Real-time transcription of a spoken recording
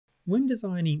When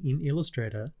designing in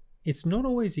Illustrator, it's not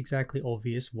always exactly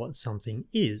obvious what something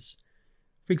is.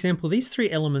 For example, these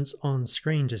three elements on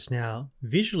screen just now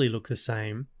visually look the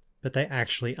same, but they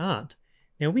actually aren't.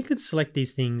 Now we could select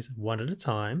these things one at a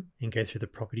time and go through the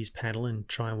properties panel and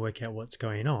try and work out what's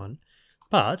going on.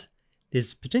 But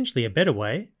there's potentially a better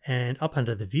way, and up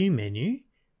under the view menu,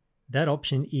 that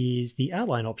option is the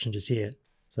outline option just here.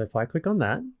 So if I click on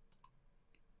that,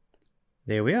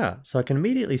 there we are. So I can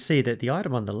immediately see that the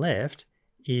item on the left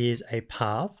is a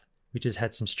path, which has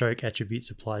had some stroke attributes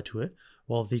applied to it,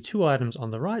 while the two items on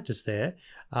the right just there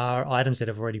are items that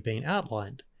have already been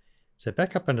outlined. So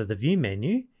back up under the view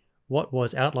menu, what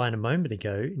was outlined a moment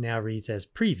ago now reads as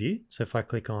preview. So if I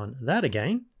click on that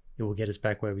again, it will get us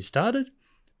back where we started.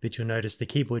 But you'll notice the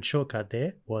keyboard shortcut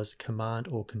there was Command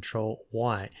or Control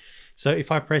Y. So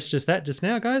if I press just that just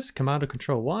now, guys, Command or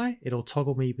Control Y, it'll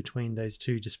toggle me between those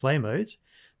two display modes.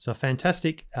 So a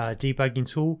fantastic debugging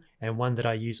tool, and one that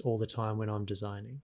I use all the time when I'm designing.